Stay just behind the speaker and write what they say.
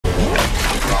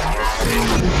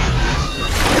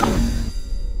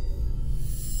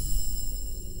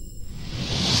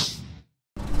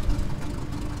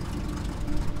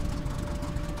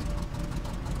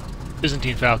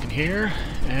Byzantine Falcon here,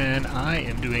 and I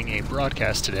am doing a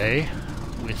broadcast today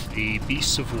with the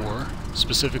Beasts of War,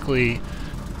 specifically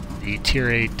the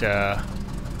Tier 8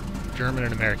 German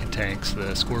and American tanks,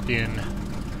 the Skorpion,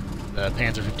 the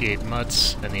Panzer 58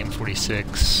 Mutz, and the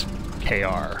M46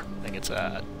 KR. I think it's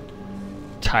a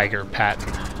Tiger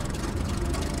Patton.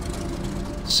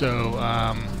 So,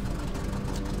 a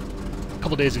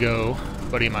couple days ago, a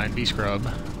buddy of mine, B-Scrub,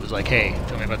 was like, hey,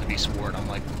 tell me about the Beasts of War, and I'm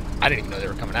like, I didn't even know they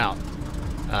were coming out.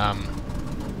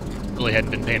 Really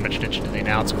hadn't been paying much attention to the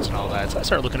announcements and all that, so I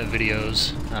started looking at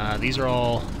videos. These are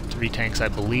all 3 tanks. I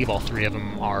believe all 3 of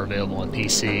them are available on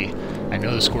PC. I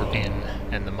know the Skorpion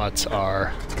and the Mutz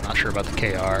are. I'm not sure about the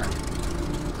KR.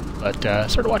 But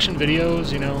started watching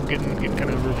videos, you know, getting kind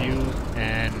of a review,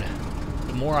 and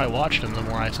the more I watched them, the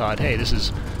more I thought, hey, this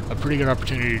is a pretty good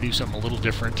opportunity to do something a little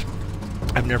different.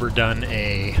 I've never done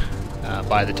a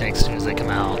buy the tanks as soon as they come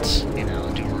out, you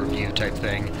know, do a review type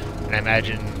thing, and I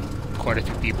imagine quite a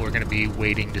few people are going to be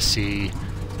waiting to see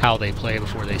how they play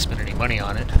before they spend any money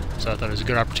on it. So I thought it was a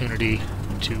good opportunity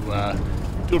to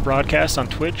do a broadcast on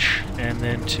Twitch, and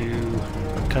then to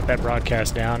cut that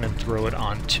broadcast down and throw it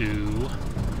onto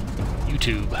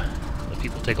YouTube, let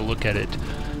people take a look at it.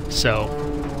 So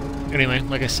anyway,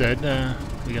 like I said,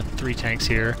 we got 3 tanks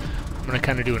here. I'm going to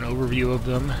kind of do an overview of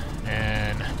them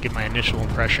and give my initial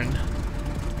impression.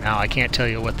 Now, I can't tell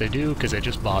you what they do because I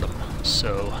just bought them,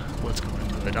 so let's go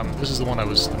into it. This is the one I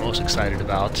was the most excited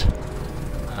about.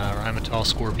 Rheinmetall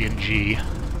Skorpion G.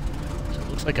 So it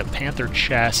looks like a Panther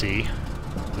chassis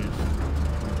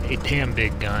with a damn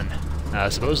big gun.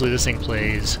 Supposedly this thing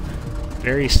plays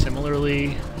very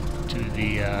similarly to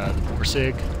the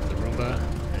Borsig, the Roomba,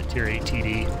 and a Tier 8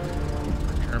 TD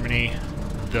for Germany,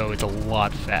 though it's a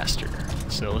lot faster.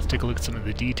 So let's take a look at some of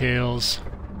the details.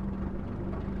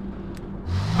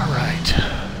 Alright.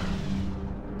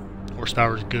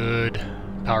 Horsepower is good.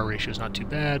 Power ratio is not too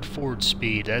bad. Forward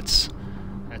speed, that's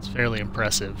fairly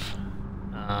impressive.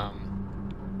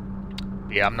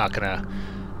 Yeah, I'm not gonna...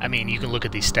 I mean, you can look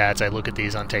at these stats. I look at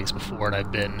these on tanks before, and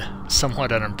I've been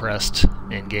somewhat unimpressed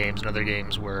in games and other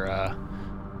games where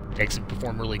tanks have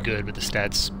performed really good, but the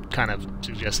stats kind of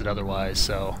suggested otherwise,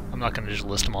 so I'm not going to just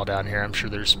list them all down here. I'm sure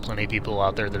there's plenty of people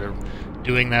out there that are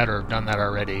doing that or have done that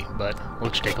already, but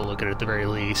let's take a look at it at the very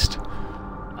least.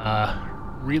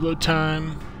 Reload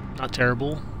time, not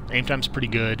terrible. Aim time's pretty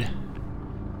good.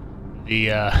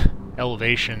 The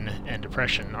elevation and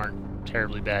depression aren't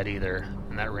terribly bad either,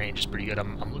 and that range is pretty good.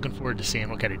 I'm looking forward to seeing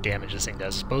what kind of damage this thing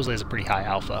does. Supposedly has a pretty high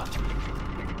alpha.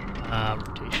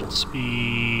 Rotation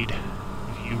speed,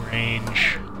 view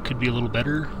range could be a little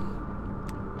better.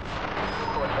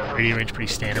 Radio range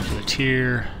pretty standard for the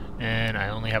tier, and I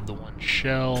only have the 1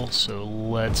 shell, so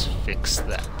let's fix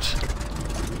that.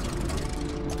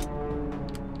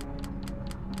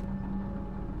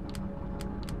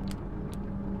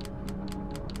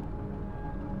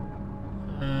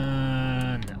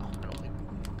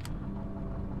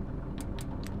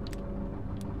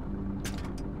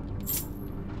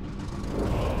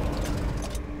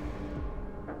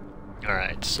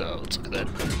 Alright, so let's look at that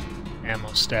ammo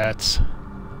stats.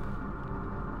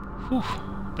 Whew,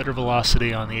 better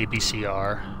velocity on the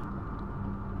APCR.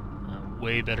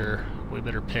 Way better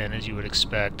pin, as you would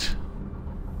expect.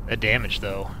 That damage,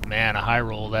 though, man, a high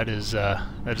roll, that is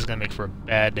gonna make for a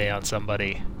bad day on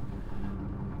somebody.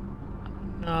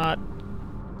 I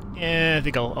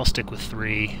think I'll stick with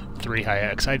 3 high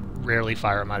X. I rarely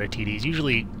fire them out of TDs.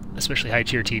 Usually, especially high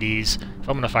tier TDs, if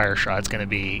I'm going to fire a shot, it's going to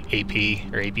be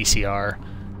AP or APCR.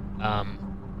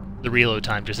 The reload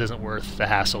time just isn't worth the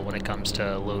hassle when it comes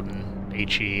to loading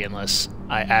HE unless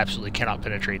I absolutely cannot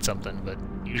penetrate something, but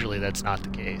usually that's not the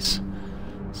case.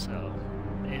 So,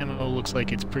 ammo looks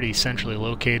like it's pretty centrally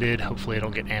located. Hopefully I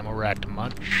don't get ammo racked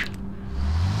much.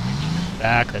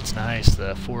 Back, that's nice.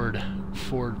 The forward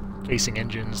facing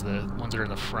engines, the ones that are in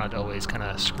the front, always kind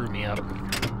of screw me up.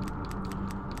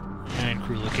 And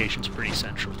crew location's pretty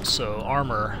central. So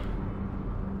armor,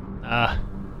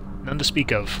 none to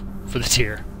speak of for the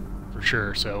tier, for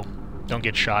sure. So don't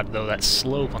get shot, though that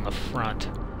slope on the front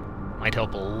might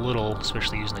help a little,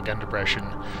 especially using the gun depression.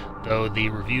 Though the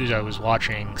reviews I was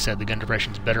watching said the gun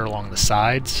depression's better along the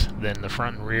sides than the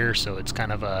front and rear, so it's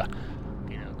kind of a,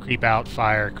 you know, creep out,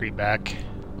 fire, creep back.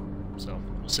 So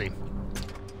we'll see.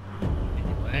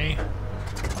 Anyway,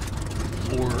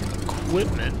 for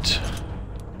equipment,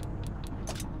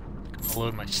 I'll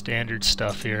load my standard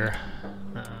stuff here.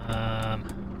 I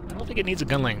don't think it needs a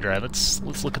gun laying drive. Let's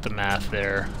look at the math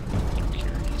there. I'm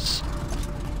curious.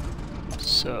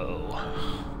 So,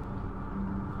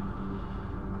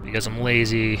 because I'm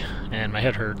lazy and my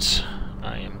head hurts,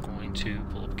 I am going to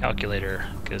pull up calculator,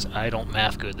 because I don't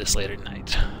math good this late at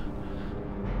night.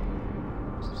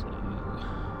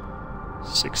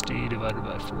 So 60 divided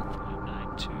by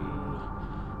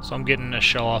 4.92. So I'm getting a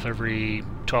shell off every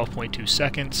 12.2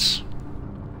 seconds.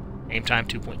 Aim time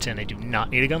 2.10. I do not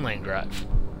need a gun lane drive.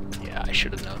 Yeah, I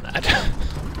should have known that.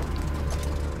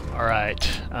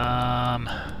 Alright.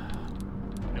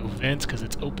 No vents because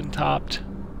it's open topped.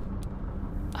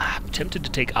 I'm tempted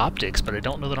to take optics, but I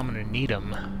don't know that I'm going to need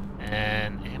them.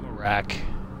 And ammo rack.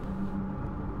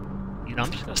 You know,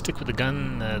 I'm just going to stick with the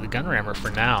gun rammer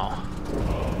for now.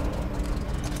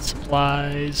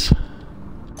 Supplies.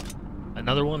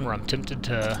 Another one where I'm tempted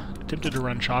to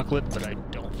run chocolate, but I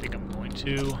don't think I'm going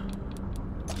to.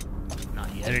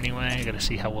 Not yet, anyway. I got to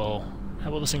see how well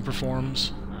this thing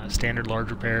performs. Standard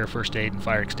large repair, first aid, and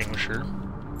fire extinguisher.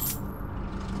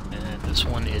 And this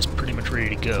one is pretty much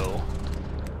ready to go.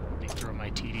 Let me throw my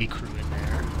TD crew in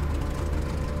there.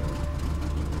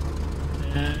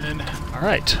 And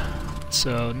alright.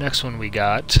 So next one we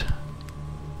got.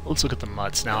 Let's look at the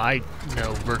Mutz. Now I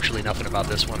know virtually nothing about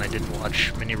this one. I didn't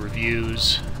watch many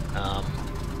reviews. I'm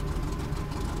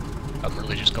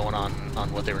really just going on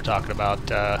what they were talking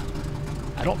about. I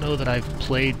don't know that I've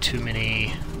played too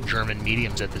many German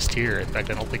mediums at this tier. In fact,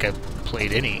 I don't think I've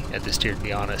played any at this tier, to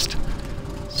be honest.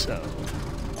 So,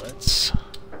 let's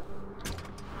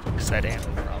fix that ammo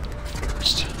problem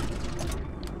first.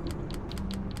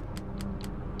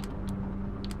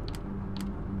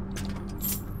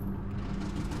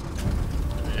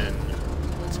 And then,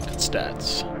 let's look at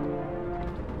stats.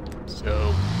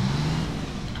 So,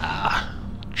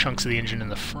 chunks of the engine in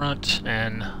the front,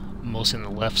 and mostly on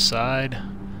the left side.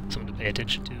 Something to pay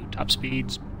attention to. Top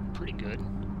speed's pretty good.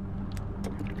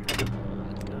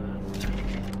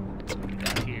 What we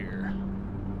got here?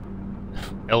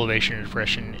 Elevation and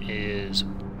depression is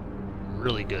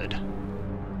really good.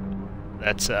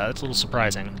 That's a little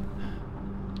surprising.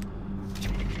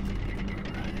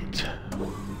 Right.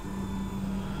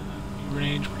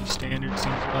 Range pretty standard,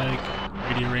 seems like.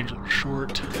 Radio range a little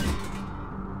short.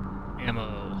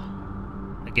 Ammo.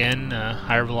 Again,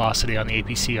 higher velocity on the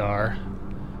APCR.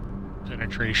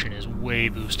 Penetration is way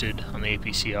boosted on the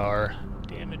APCR.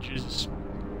 Damage is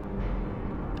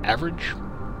average,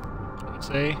 I would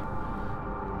say.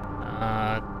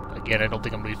 Again, I don't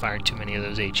think I'm going to be firing too many of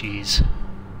those HEs.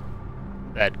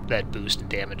 That boost in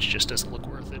damage just doesn't look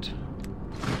worth it.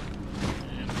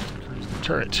 And cruise the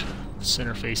turret.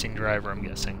 Center-facing driver, I'm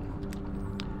guessing.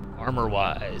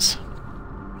 Armor-wise,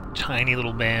 tiny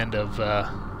little band of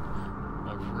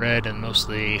red and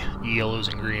mostly yellows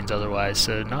and greens otherwise,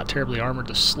 so not terribly armored.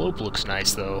 The slope looks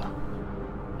nice though,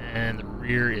 and the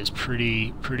rear is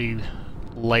pretty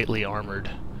lightly armored.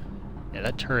 Yeah,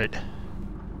 that turret,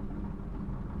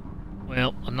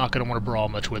 well, I'm not going to want to brawl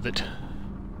much with it.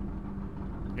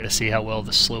 I'm going to see how well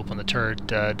the slope on the turret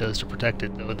does to protect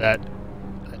it, though. That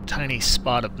tiny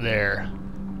spot up there,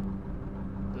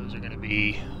 those are going to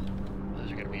be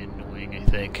annoying, I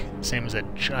think. Same as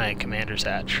that giant commander's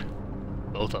hatch.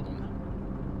 Both of them.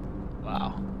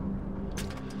 Wow.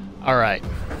 Alright,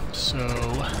 so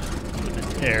put it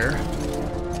there.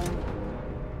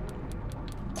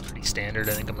 Pretty standard.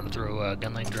 I think I'm going to throw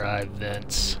gun lane drive,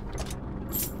 vents,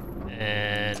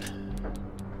 and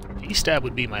V-stab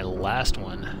would be my last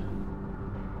one.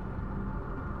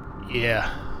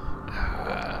 Yeah.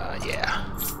 Yeah.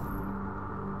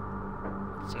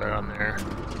 Start on there.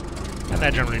 I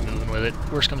imagine I'm going to be moving with it.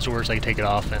 Worst comes to worst, I can take it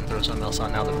off and throw something else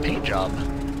on. Now the paint job.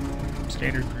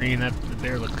 Standard green, the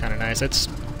bear looks kind of nice. That's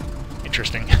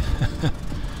interesting.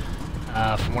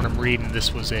 From what I'm reading,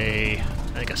 this was I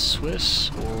think a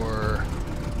Swiss or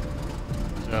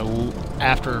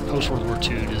after post-World War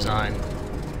II design.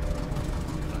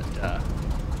 But,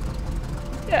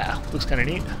 yeah, looks kind of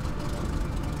neat.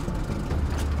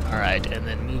 Alright, and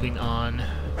then moving on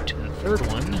to the third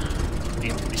one, the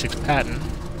M46 Patton.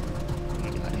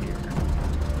 What do we got here?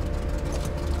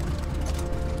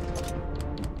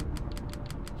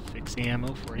 Fix the ammo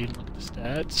before I even look at the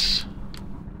stats.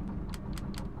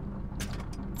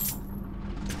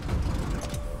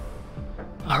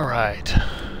 Alright.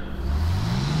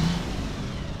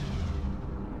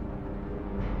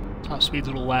 Top speed's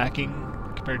a little lacking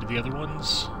compared to the other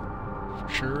ones, for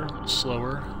sure. A little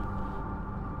slower.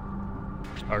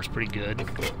 Horsepower's pretty good. I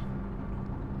think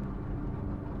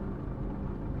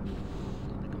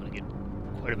I'm going to get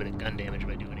quite a bit of gun damage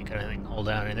by doing any kind of thing. Hold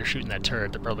down, and they're shooting that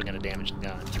turret. They're probably going to damage the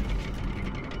gun.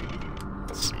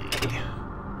 Let's see.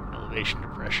 Elevation,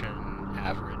 depression,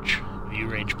 average. View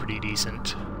range pretty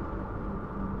decent.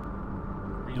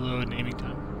 Reload and aiming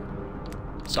time.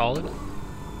 Solid. View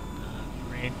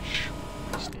range,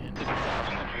 pretty standard.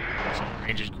 So the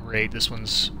range is great. This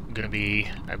one's going to be,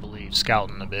 I believe,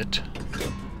 scouting a bit.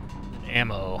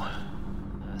 Ammo,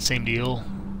 same deal.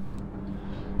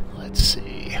 Let's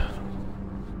see.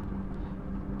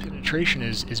 Penetration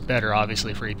is better,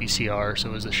 obviously, for APCR,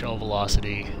 so is the shell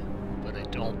velocity, but I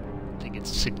don't think it's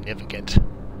significant.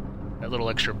 That little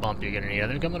extra bump you're going to need. I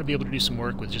think I'm going to be able to do some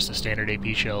work with just the standard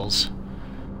AP shells.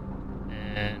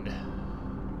 And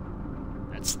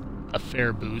that's a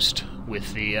fair boost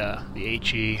with the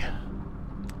HE.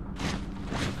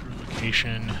 Crew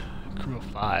location, crew of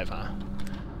 5, huh?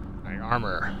 Alright,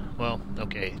 armor. Well,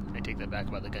 okay, I take that back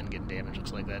about the gun getting damaged.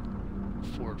 Looks like that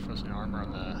forward thrusting armor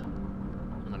on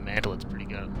the mantle, it's pretty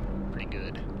good. Pretty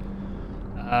good.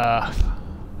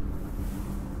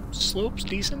 Slope's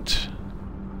decent.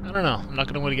 I don't know. I'm not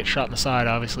going to want to get shot in the side,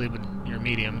 obviously, but you're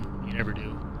medium. You never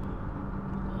do.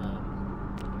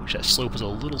 Wish that slope was a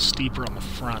little steeper on the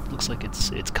front. Looks like it's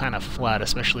kind of flat,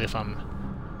 especially if I'm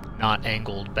not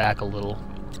angled back a little.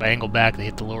 If I angle back, they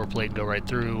hit the lower plate and go right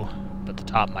through, but the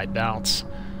top might bounce.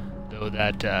 Though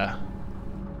that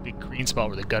big green spot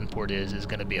where the gun port is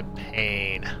going to be a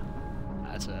pain.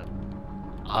 That's a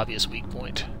obvious weak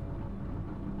point.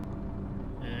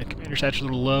 Commander satch a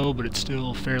little low, but it's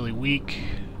still fairly weak.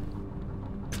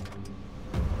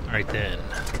 Alright then,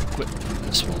 equip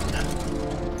this one.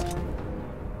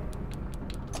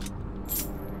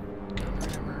 Gun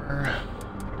hammer.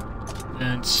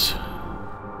 Vents.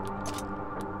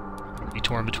 Be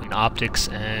torn between optics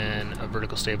and a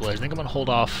vertical stabilizer. I think I'm going to hold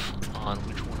off on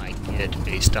which one I get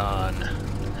based on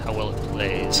how well it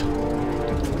plays.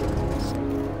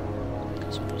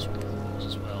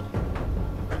 As well.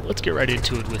 Let's get right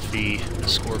into it with the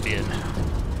Skorpion.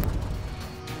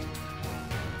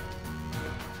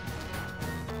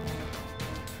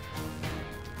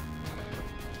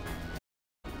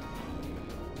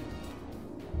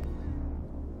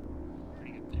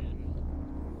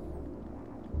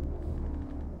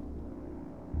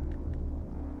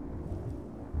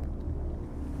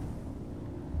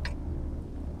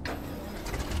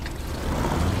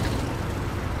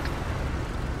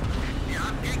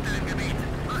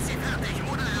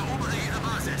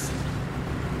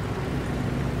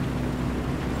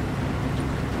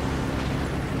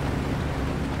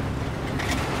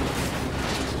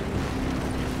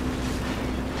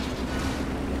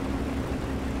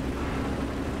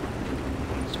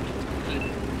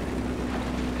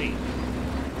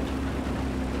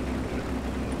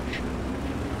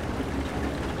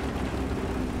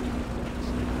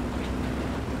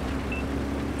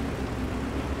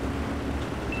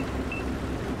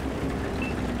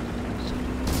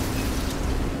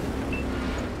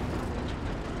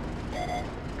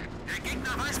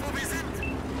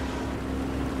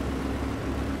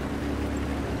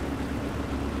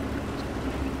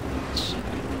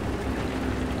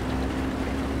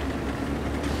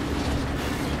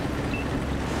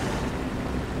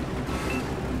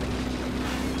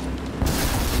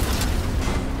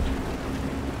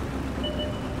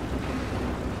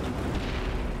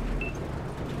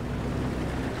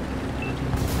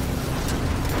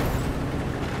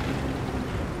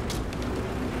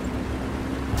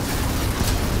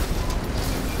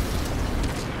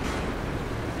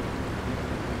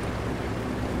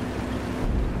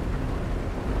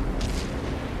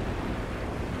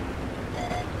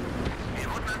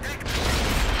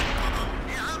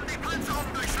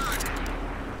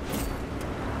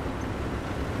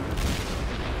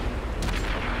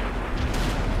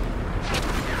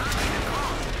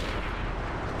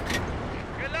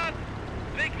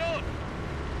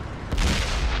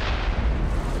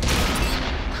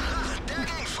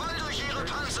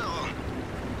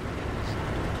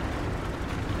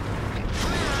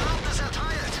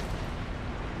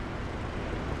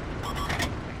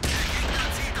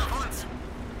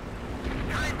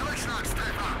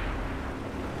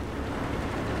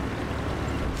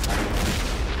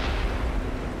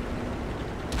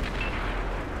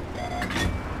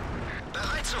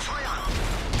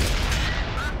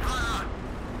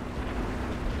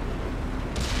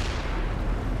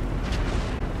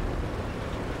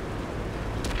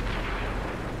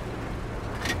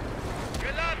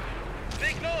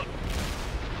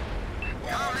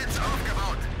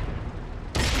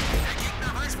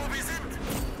 Wo wir sind.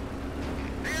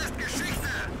 Der ist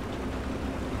Geschichte.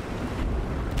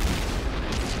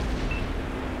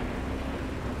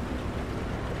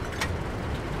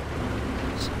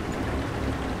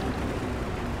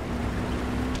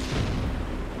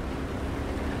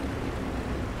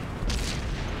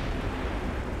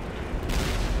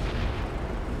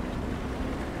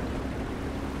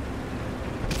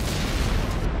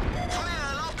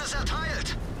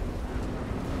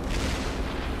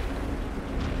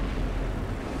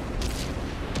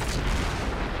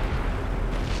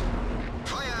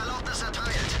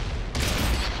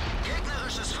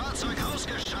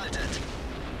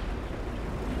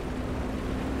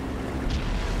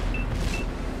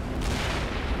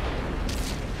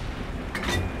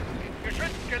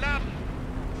 geladen.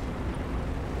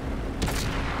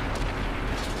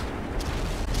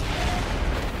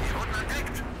 Wir wurden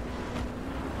entdeckt.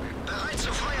 Bereit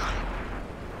zu feuern.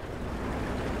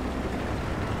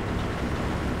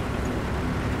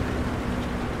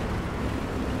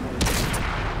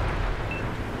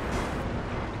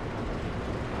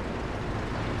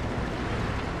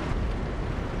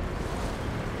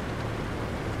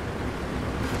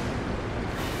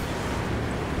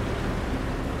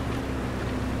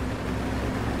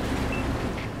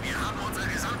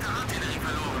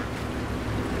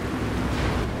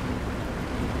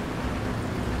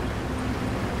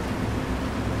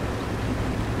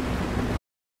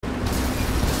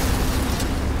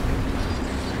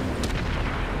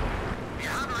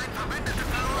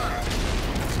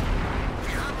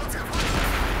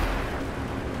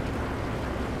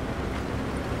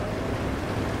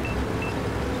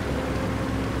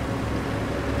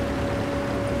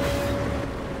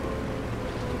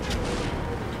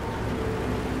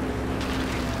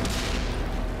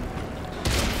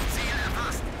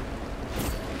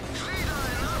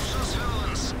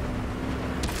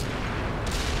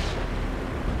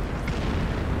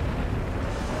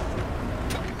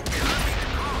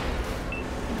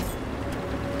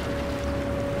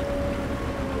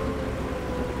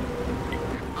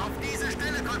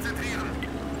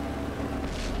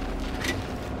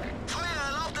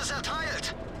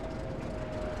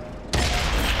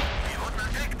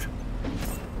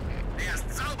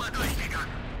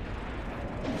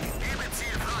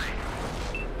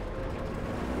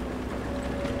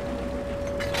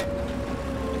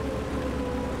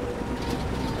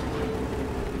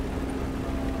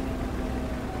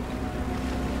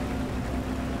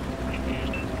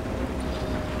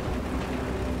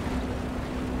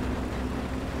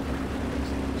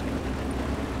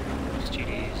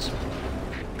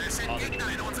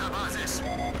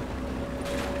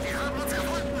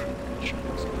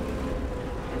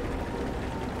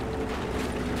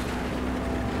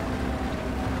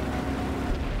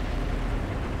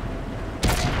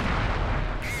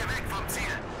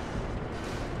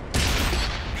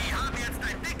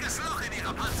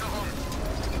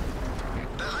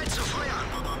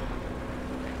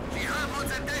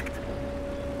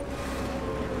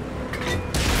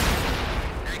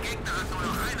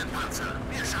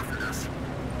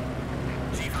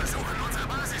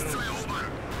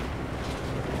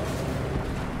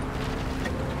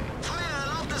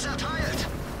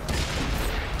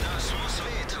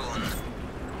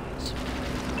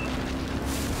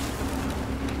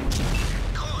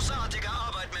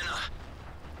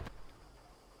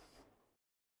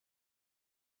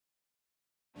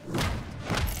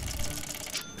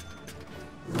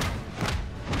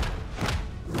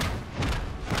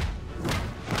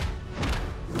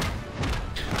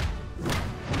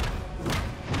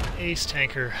 Ace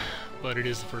tanker, but it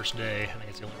is the first day. I think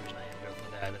it's the only reason I ended up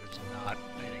with that. It's not,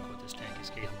 I think, what this tank is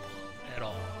capable of at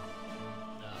all.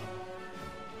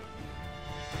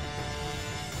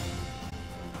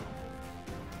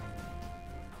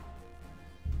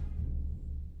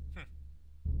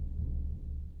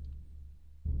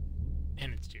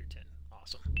 And it's tier 10.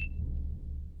 Awesome.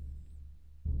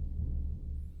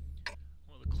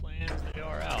 Well, the clans, they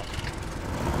are out.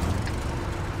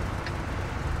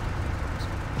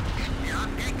 Wir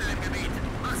haben Gegner im Gebiet.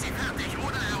 Mach sie fertig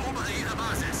oder erobere ihre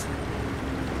Basis.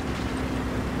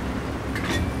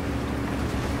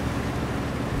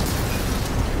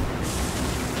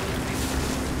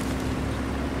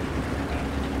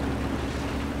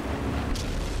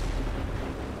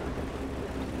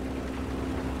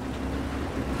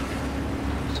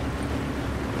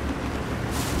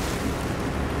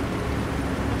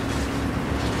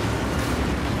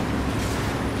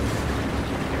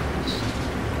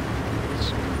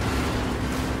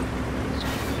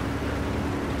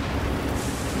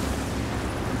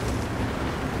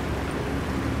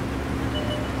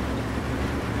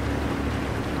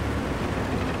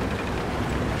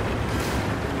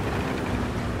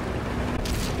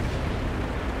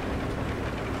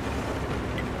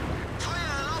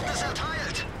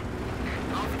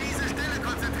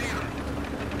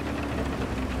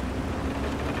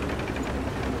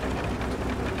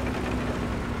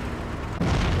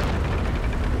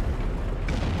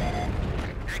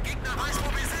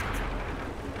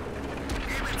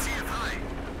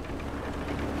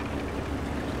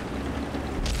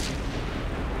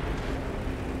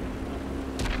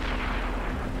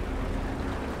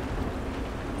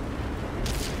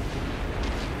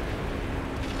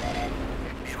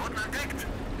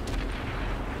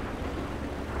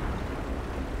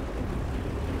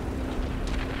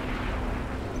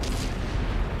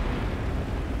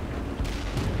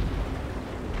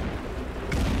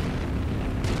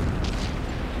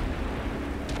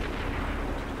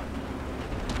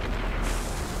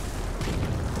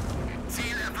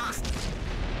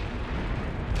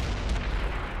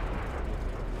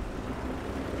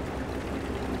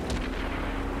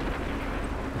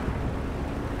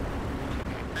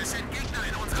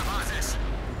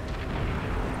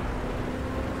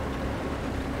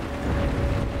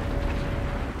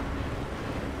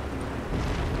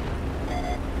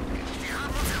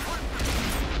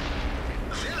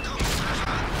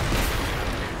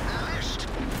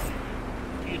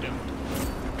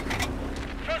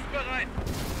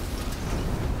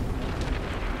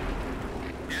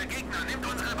 nimmt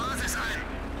unsere Basis ein.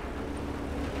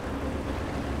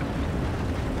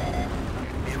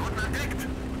 Wir wurden entdeckt.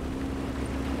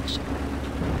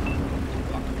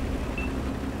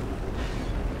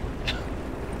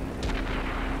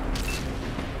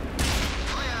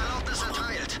 Feuererlaubnis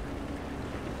erteilt.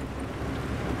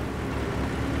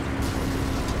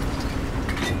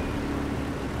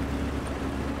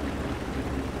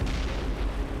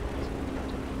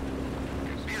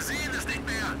 Wir sehen es nicht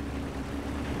mehr.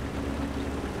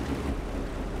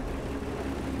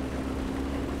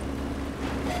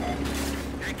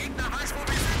 Der Gegner weiß, wo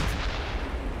wir sind.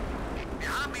 Wir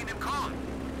haben ihn im Korn.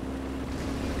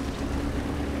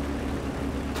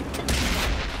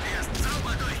 Er ist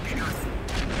sauber durchgegangen.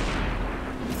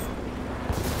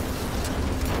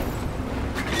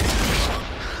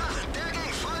 Der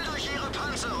ging voll durch ihre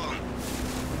Panzerung.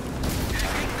 Der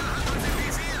Gegner hat uns im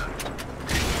Visier.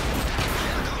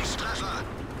 Wirkungstreffer.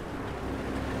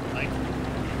 Nein.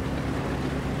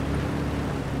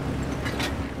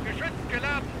 Geschütz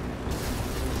geladen.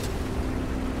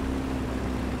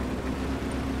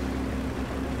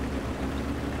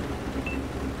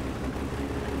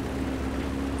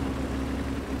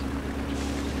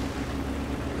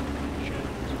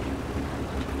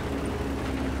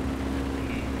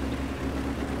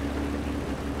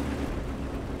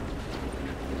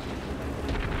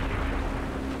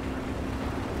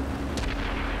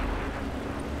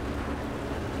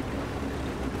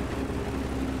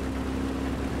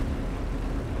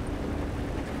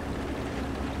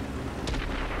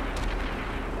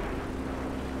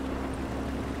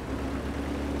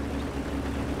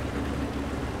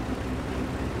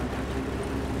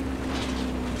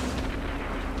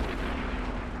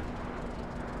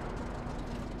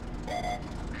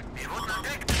 Wir wurden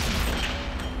entdeckt.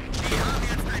 Die haben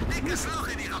jetzt ein dickes Loch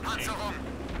in ihrer Panzerung.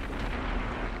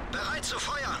 Bereit zu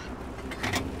feuern.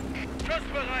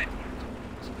 Schussbereit.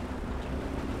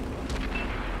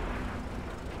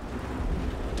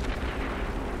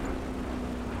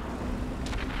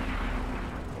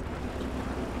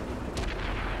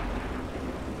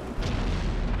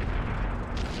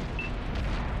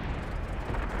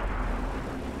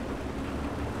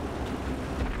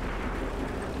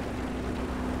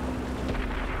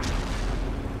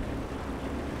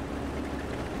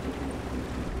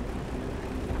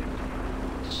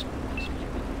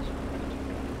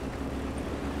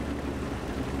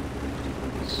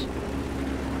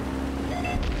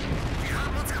 Wir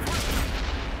haben uns gefunden.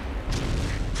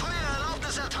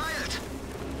 Feuererlaubnis erteilt.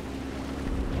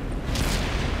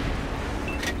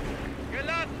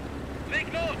 Geladen. Leg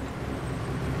los.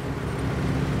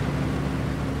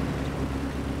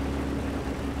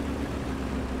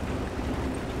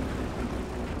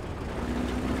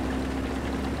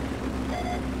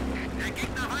 Der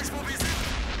Gegner weiß, wo wir sind.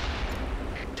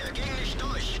 Der ging nicht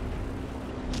durch.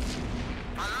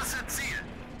 Verlasse Ziel.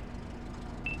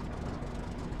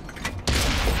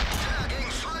 Der ging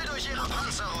voll durch ihre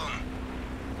Panzerung.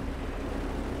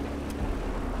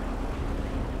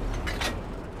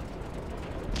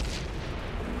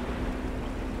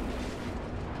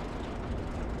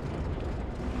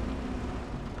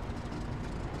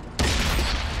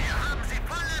 Wir haben sie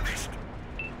voll erwischt.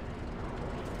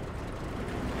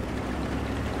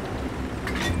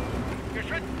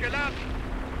 Geschütz geladen.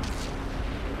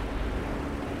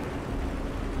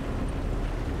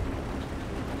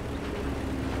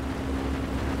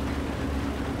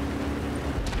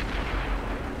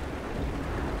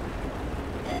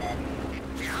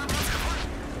 Wir haben uns gefunden.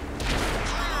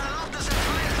 Feuererlaubnis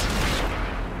erteilt.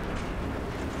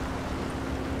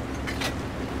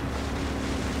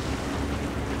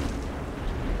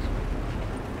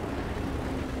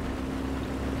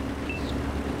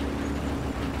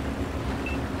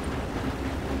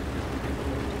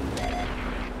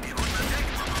 Wir wurden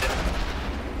entdeckt.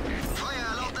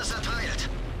 Feuererlaubnis erteilt.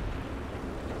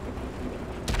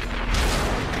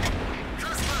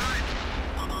 Schussbereit.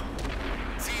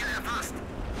 Ziel erfasst.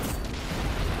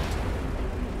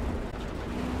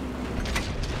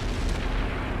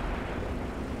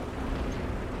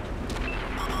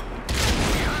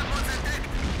 Wir haben uns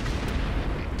entdeckt.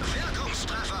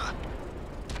 Wirkungstreffer.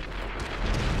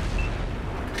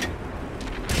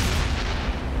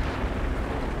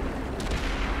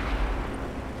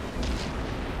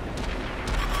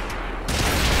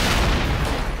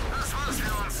 Das war's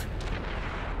für uns.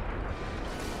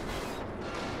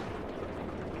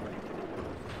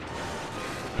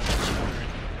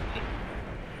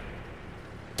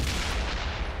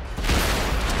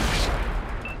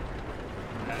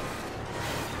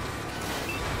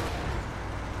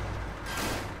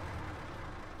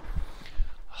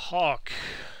 Hawk.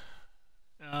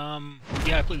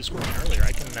 Yeah, I played the Skorpion earlier.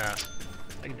 I can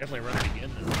definitely run it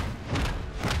again now.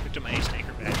 Picked up my ace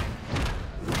tanker badge.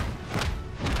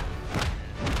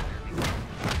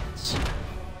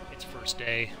 It's first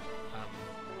day.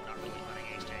 Not really hunting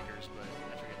ace tankers, but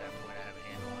I figured at that point I have a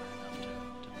handle on it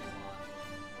enough to move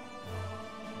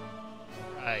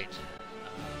on. Right.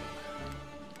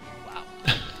 Wow.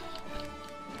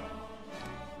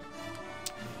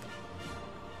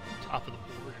 Top of the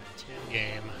board in a 10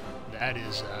 game. That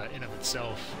is in of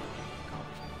itself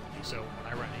accomplishment. So when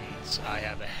I run 8s, I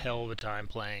have a hell of a time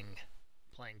playing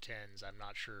 10s. I'm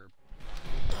not sure.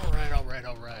 Alright. What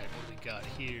do we got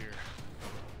here?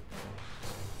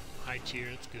 High tier,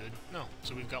 that's good. No,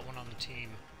 so we've got one on the team.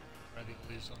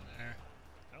 Regularly's on there.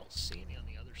 I don't see any on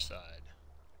the other side.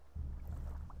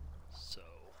 So,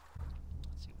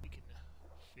 let's see if we can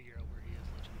figure out where he is.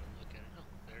 Let you look at it. Oh,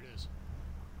 there it is.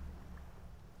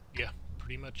 Yeah,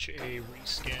 pretty much a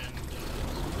rescanned.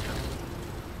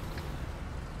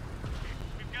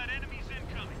 We've got enemies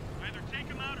incoming. Either take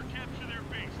them out or capture their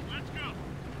base. Let's go.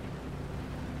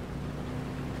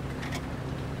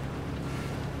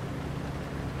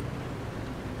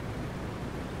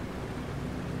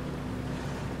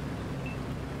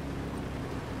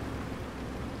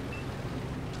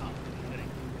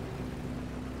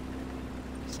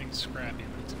 This thing's scrappy,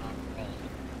 but it's not raw.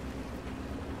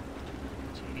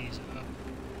 TV's up.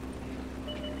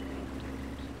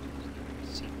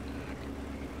 Sit back.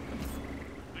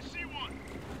 I see one.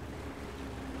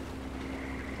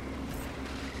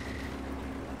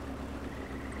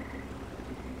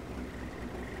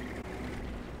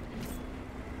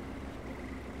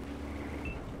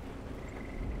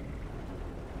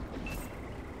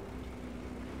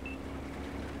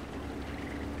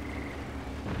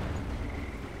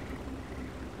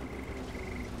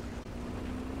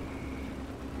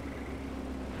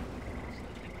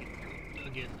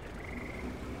 Again.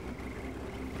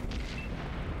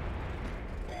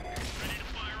 Ready to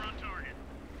fire on target.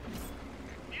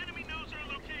 The enemy knows our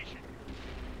location.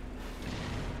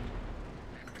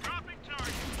 Dropping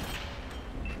target.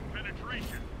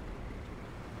 Penetration.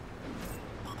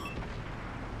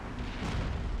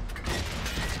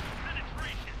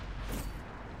 Penetration.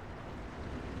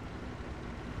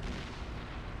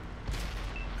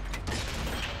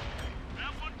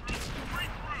 That one through.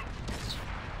 Straight through.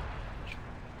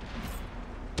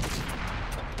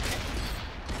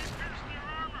 Pierce their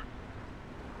armor.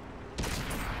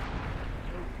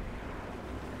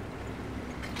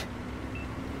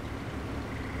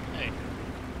 Hey.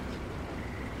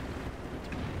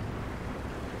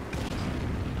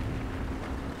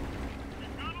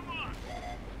 We've got 'em on.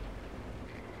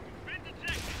 Been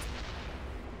detected.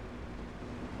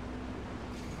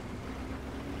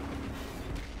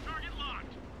 Target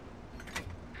locked.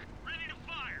 Ready to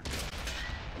fire.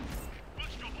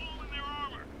 Punched a hole in their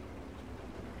armor.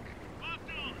 Locked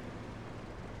on.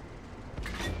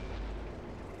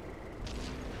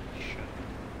 Shut.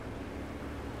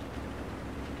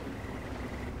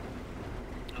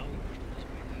 Oh, this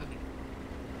will be heavy.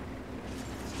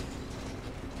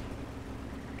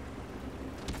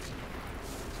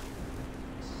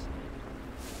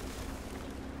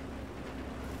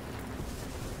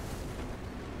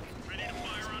 Ready to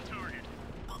fire on target.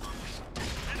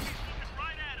 Enemies looking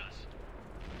right at us.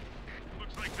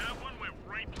 Looks like that one went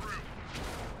right through.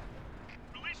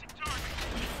 Releasing target.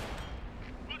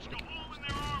 Punched a hole in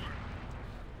their armor.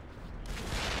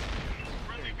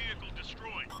 Friendly vehicle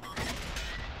destroyed.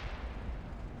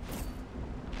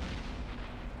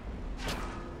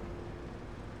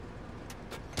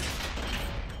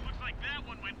 Looks like that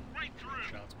one went right through.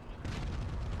 Shots.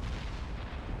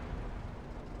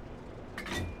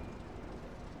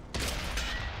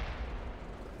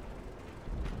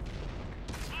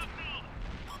 Locked on.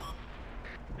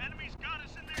 Enemies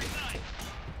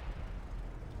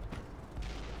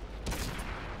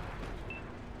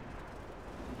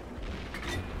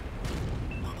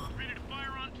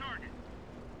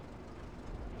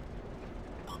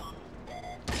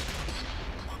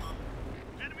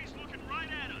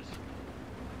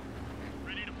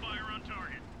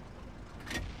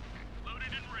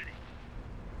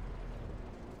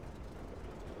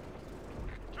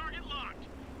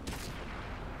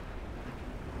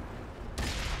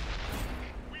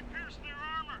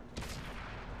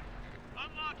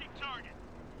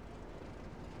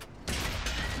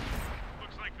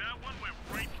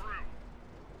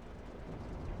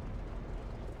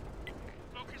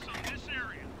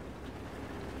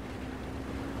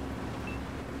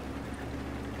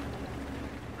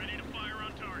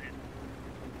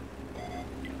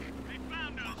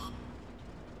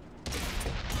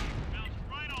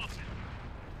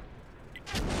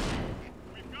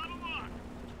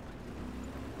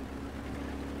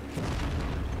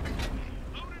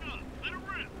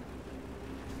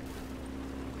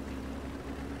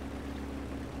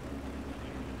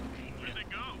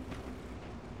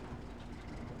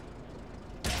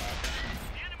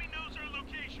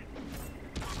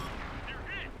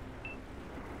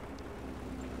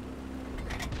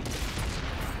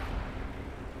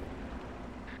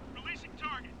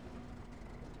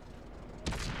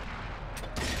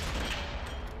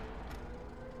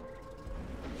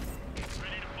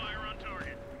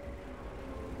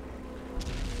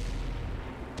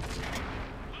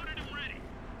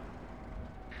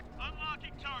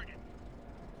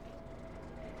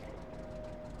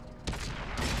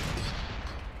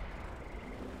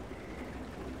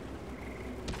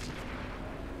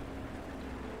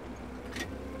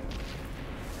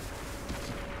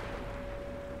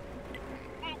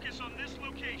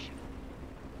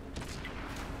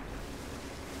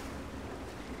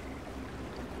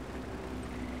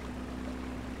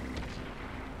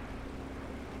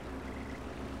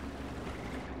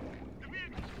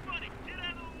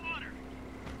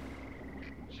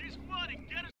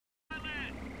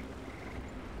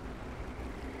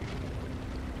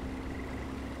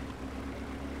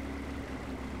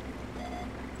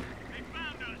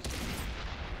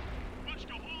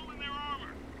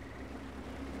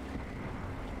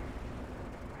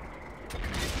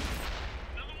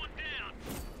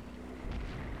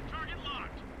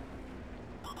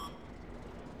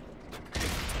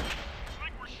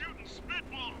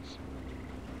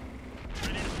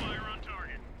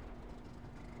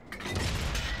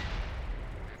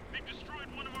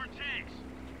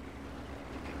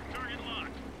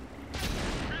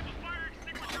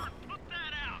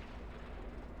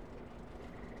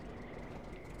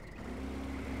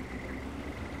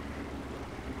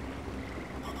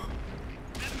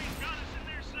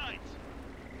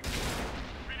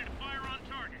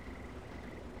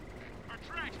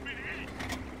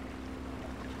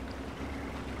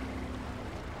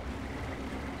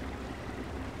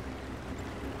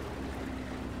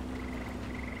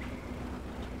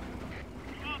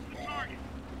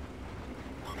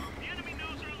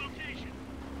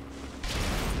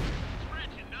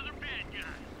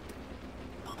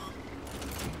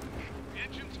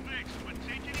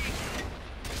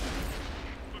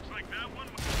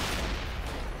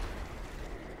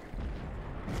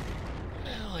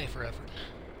for effort.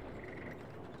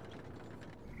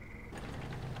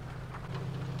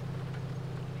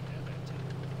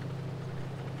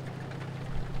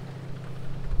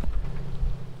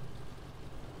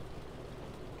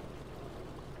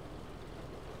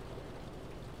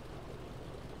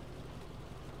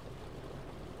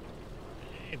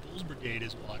 Hey, Bull's Brigade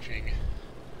is watching.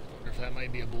 I wonder if that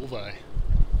might be a bullseye.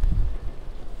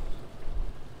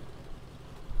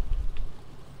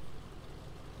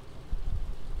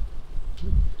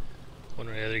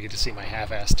 Wonder whether you get to see my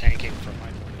half-ass tanking from my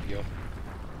point of view.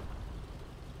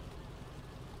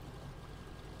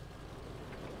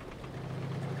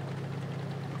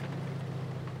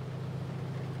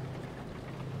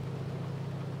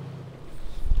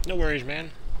 No worries,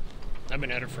 man. I've been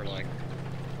at it for like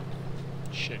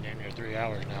shit, damn near 3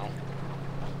 hours now.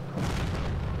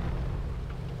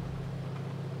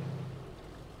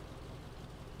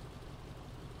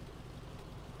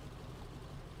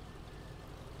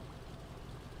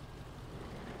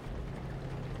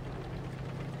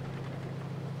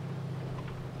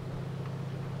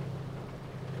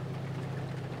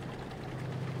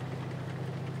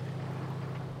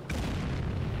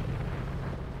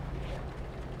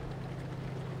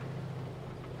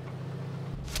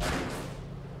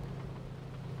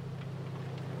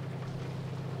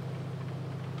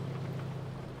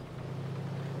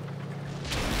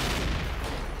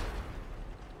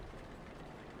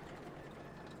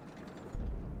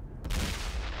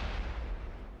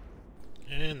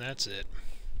 And that's it.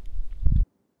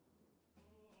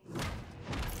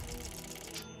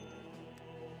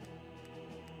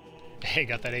 Hey,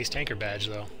 got that ace tanker badge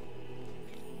though.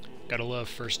 Gotta love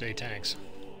first day tanks.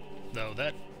 Though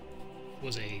that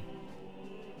was a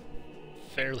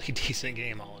fairly decent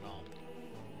game all in all.